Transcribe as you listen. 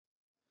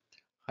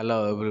Hello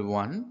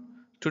everyone.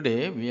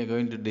 Today we are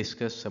going to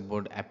discuss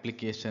about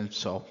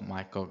applications of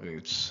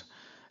microgrids.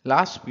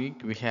 Last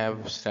week we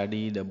have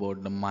studied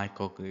about the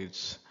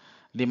microgrids.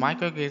 The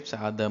microgrids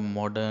are the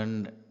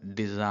modern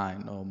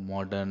design or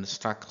modern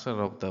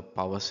structure of the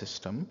power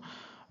system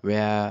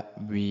where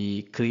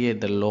we create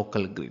the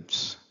local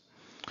grids.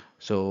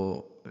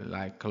 So,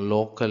 like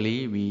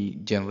locally, we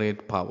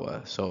generate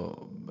power.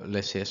 So,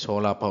 let's say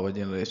solar power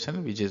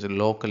generation, which is a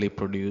locally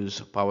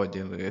produced power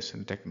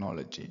generation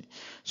technology.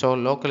 So,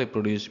 locally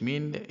produced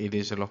mean it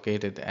is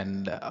located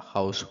in the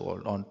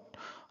household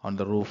on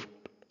the roof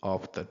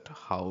of that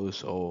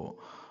house or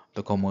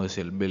the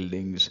commercial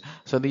buildings.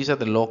 So, these are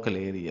the local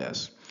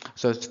areas.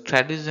 So, it's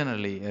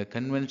traditionally a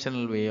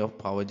conventional way of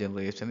power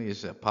generation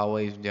is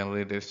power is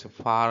generated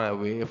far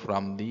away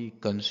from the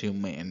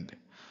consumer end,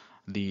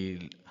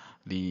 the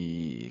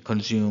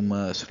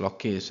consumer's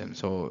location.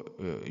 So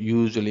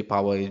usually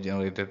power is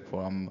generated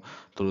from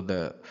through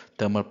the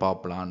thermal power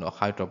plant or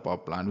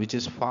hydropower plant, which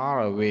is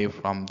far away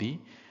from the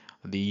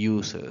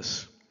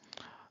users.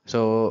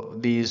 So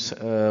these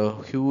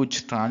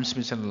huge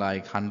transmission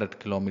like 100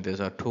 kilometers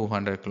or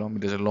 200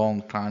 kilometers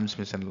long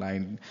transmission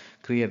line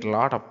create a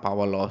lot of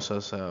power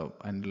losses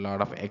and a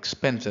lot of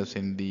expenses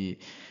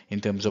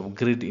in terms of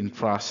grid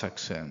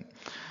infrastructure.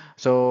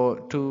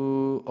 So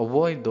to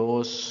avoid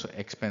those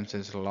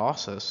expenses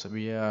losses,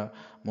 we are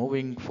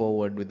moving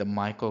forward with the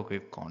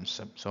microgrid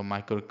concept. So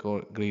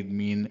microgrid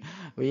mean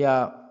we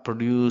are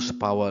produce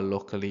power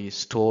locally,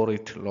 store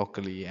it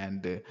locally,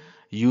 and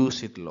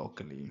use it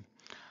locally.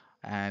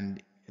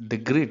 And the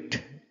grid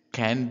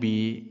can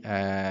be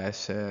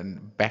as a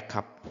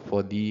backup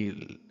for the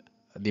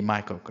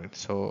microgrid.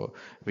 So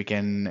we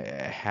can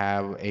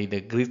have either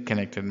grid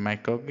connected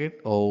microgrid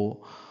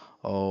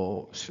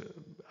or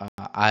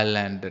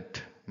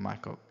islanded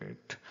microgrid,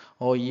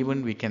 or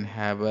even we can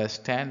have a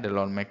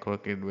standalone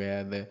microgrid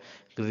where the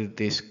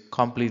grid is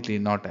completely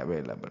not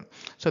available.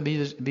 So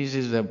this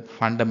is the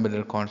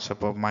fundamental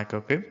concept of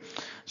microgrid.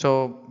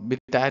 So with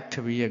that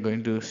we are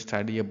going to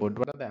study about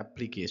what are the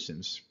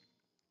applications.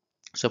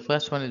 So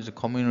first one is the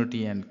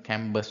community and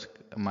campus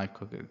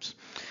microgrids.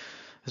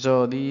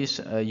 So these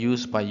are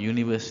used by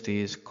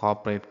universities,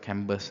 corporate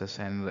campuses,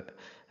 and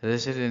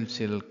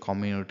residential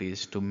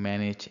communities to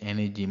manage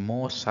energy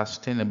more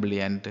sustainably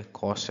and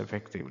cost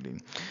effectively.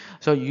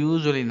 So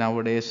usually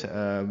nowadays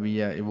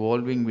we are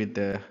evolving with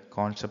the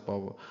concept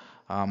of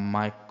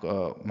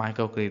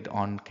microgrid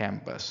on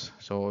campus.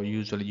 So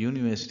usually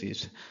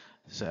universities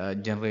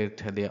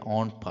generate their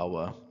own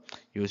power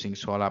using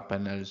solar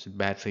panels,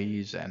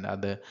 batteries, and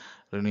other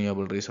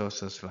renewable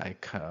resources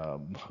like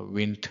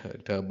wind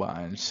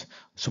turbines,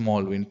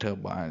 small wind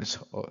turbines,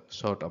 or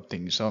sort of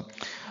things.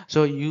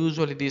 So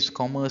usually these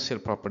commercial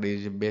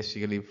properties,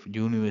 basically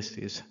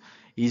universities,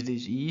 it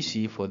is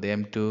easy for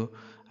them to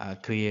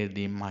create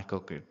the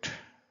microgrid.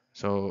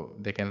 So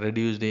they can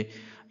reduce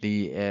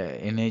the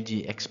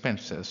energy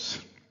expenses,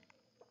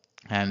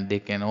 and they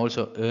can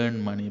also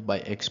earn money by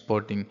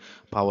exporting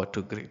power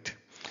to grid.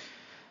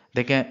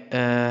 They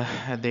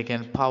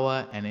can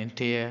power an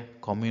entire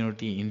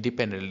community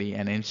independently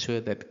and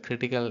ensure that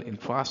critical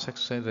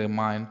infrastructure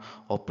remain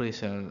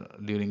operational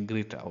during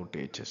grid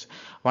outages.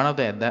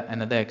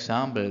 Another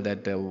example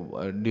that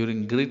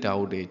during grid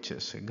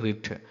outages,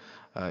 grid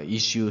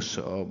issues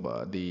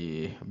of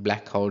the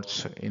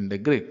blackouts in the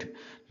grid.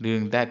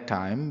 During that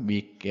time,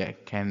 we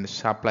can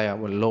supply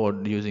our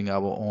load using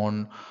our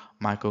own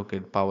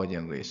microgrid power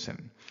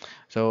generation.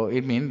 So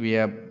it means we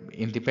are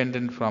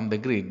independent from the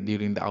grid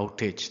during the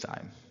outage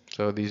time.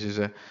 So this is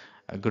a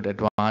good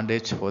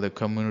advantage for the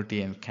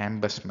community and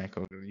campus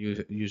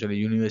microgrid, usually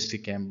university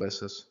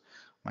campuses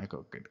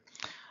microgrid.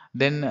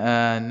 Then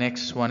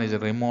next one is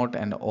remote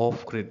and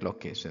off-grid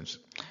locations.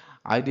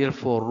 Ideal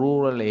for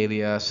rural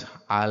areas,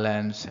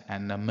 islands,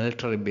 and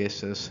military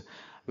bases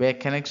where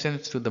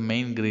connections to the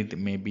main grid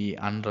may be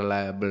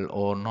unreliable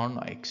or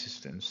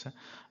non-existent.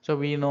 So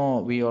we know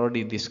we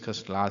already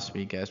discussed last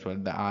week as well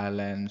the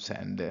islands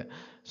and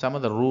some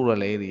of the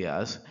rural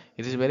areas.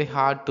 It is very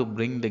hard to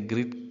bring the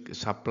grid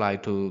supply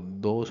to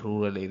those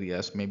rural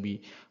areas,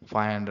 maybe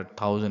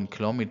 500,000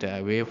 kilometer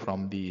away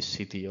from the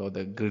city or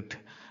the grid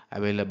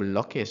available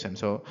location.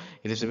 So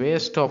it is a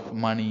waste of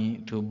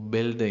money to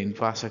build the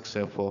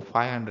infrastructure for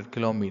 500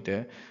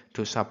 kilometer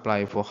to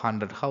supply for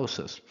 100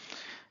 houses.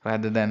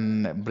 Rather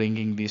than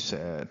bringing this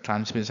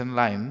transmission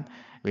line,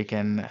 we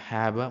can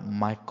have a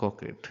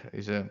microgrid.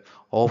 Is a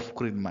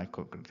off-grid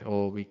microgrid,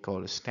 or we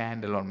call a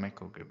standalone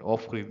microgrid.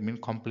 Off-grid means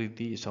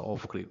completely is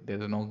off-grid.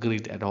 There is no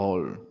grid at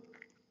all.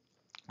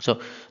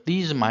 So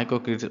these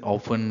microgrids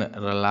often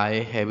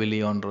rely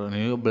heavily on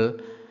renewable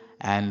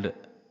and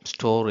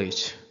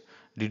storage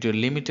due to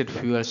limited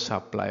fuel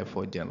supply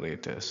for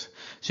generators.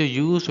 So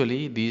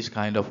usually these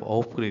kind of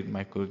off-grid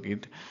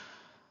microgrid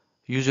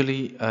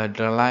usually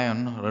rely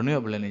on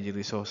renewable energy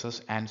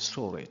resources and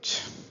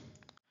storage.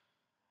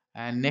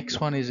 And next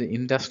one is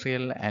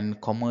industrial and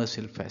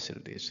commercial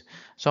facilities.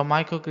 So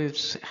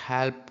microgrids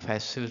help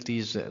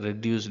facilities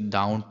reduce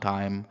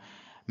downtime,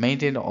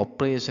 maintain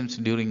operations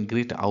during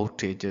grid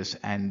outages,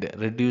 and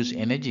reduce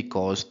energy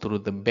costs through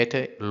the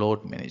better load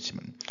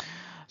management.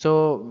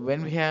 So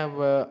when we have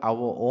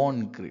our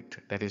own grid,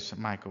 that is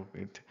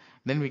microgrid,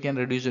 then we can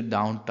reduce the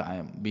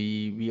downtime.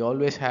 We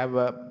always have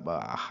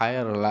a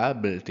higher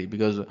reliability,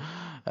 because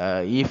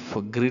if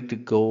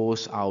grid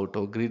goes out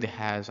or grid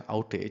has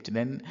outage,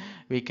 then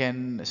we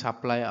can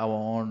supply our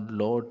own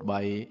load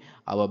by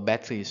our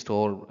battery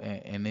store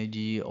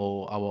energy,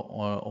 or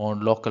our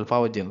own local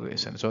power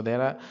generation. So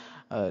there are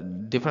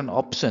different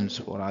options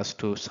for us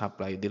to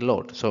supply the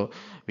load, so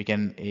we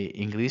can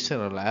increase the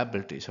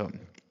reliability. So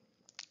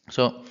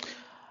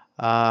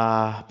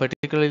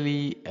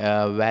particularly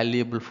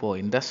valuable for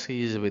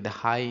industries with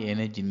high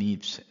energy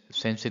needs,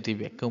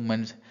 sensitive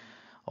equipment,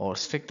 or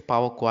strict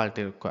power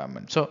quality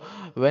requirements. So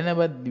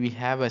whenever we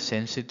have a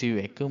sensitive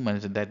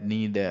equipment that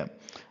need a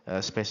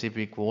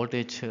specific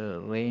voltage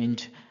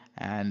range,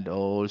 and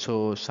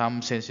also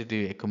some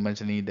sensitive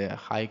equipments need a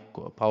high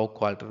power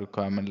quality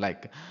requirement,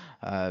 like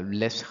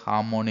less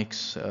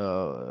harmonics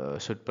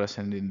should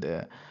present in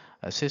the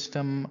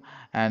system,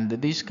 and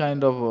this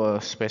kind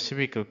of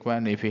specific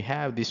requirement, if we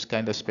have this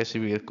kind of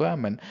specific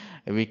requirement,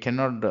 we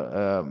cannot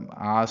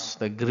ask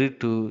the grid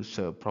to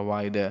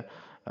provide a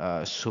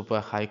super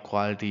high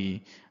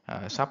quality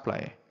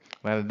supply.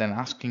 Rather than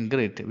asking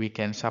grid, we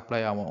can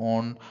supply our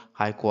own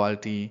high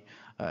quality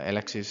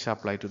electricity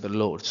supply to the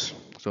loads.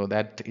 So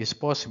that is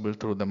possible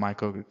through the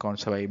microgrid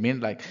concept. I mean,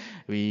 like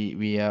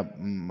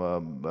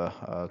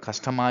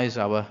customize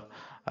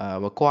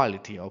our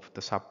quality of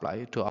the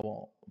supply to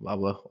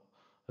our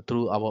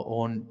through our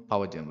own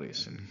power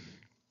generation.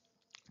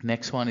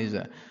 Next one is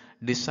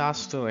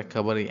disaster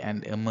recovery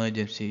and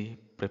emergency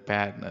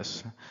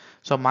preparedness.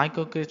 So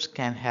microgrids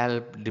can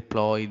help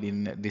deployed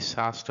in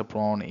disaster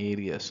prone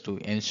areas to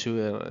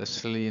ensure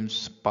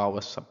resilient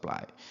power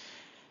supply,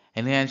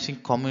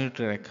 enhancing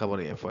community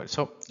recovery efforts.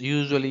 So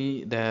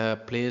usually the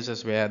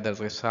places where the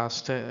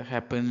disaster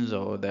happens,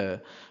 or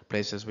the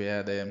places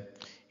where the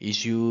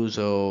issues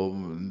or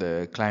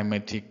the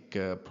climatic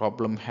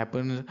problem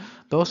happens,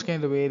 those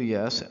kind of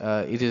areas,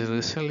 it is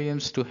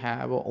resilience to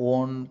have our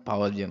own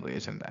power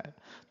generation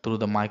through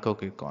the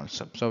microgrid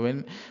concept. So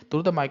when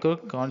through the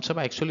microgrid concept,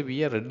 actually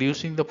we are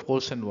reducing the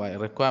poles and wire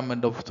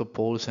requirement of the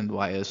poles and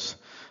wires.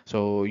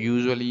 So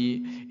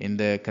usually in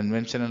the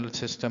conventional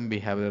system, we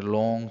have a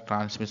long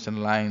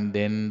transmission line,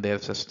 then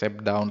there's a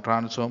step down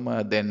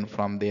transformer, then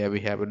from there we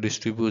have a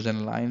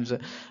distribution lines,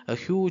 a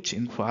huge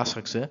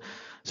infrastructure.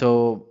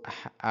 So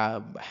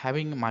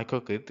having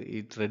microgrid,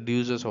 it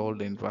reduces all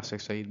the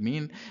infrastructure. It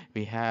means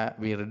we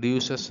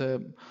reduces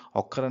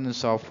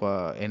occurrence of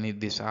any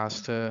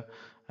disaster.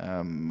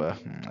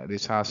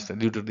 Disaster,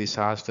 due to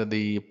disaster,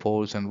 the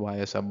poles and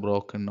wires are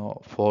broken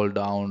or fall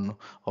down,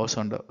 or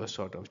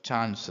sort of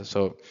chance.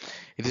 So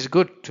it is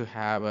good to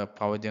have a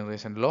power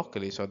generation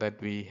locally, so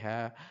that we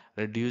have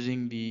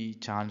reducing the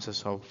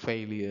chances of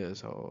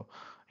failures, or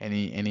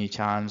any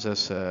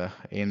chances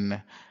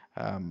in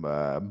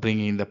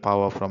bringing the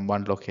power from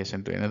one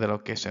location to another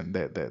location.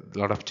 There a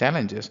lot of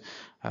challenges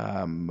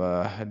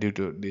due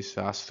to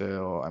disaster,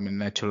 or I mean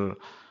natural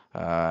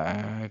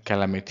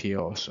calamity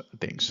or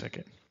things.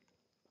 Okay.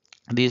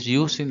 These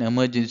used in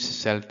emergency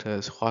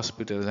shelters,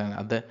 hospitals, and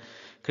other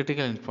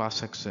critical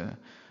infrastructure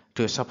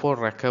to support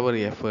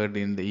recovery effort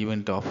in the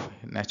event of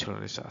natural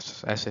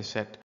disasters. As I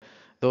said,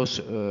 those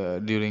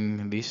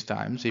during these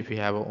times, if we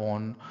have our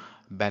own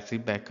battery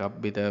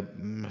backup with a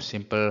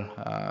simple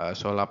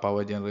solar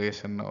power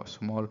generation or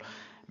small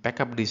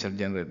backup diesel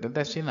generator,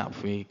 that's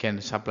enough. We can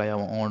supply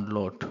our own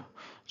load.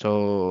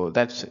 So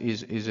that's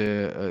is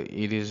a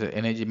it is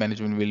energy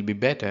management will be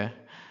better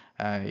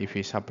if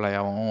we supply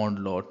our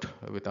own load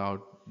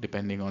without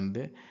depending on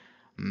the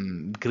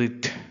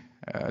grid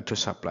to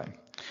supply.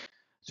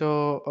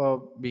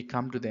 So we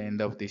come to the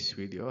end of this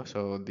video.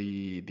 So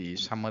the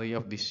summary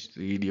of this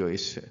video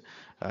is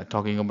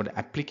talking about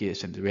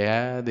applications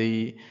where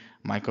the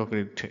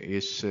microgrid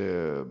is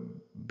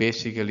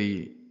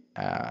basically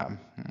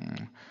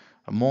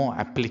more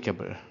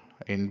applicable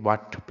in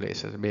what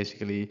places.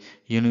 Basically,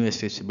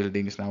 universities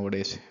buildings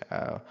nowadays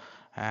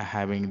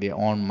having their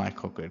own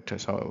microgrid.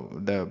 So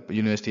the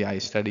university I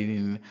studied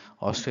in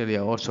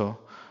Australia also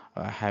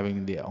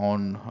having their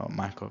own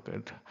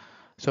microgrid.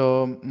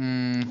 So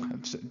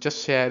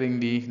just sharing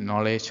the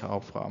knowledge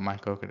of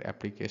microgrid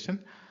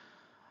application.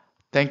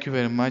 Thank you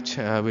very much.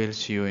 We'll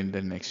see you in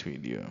the next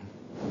video.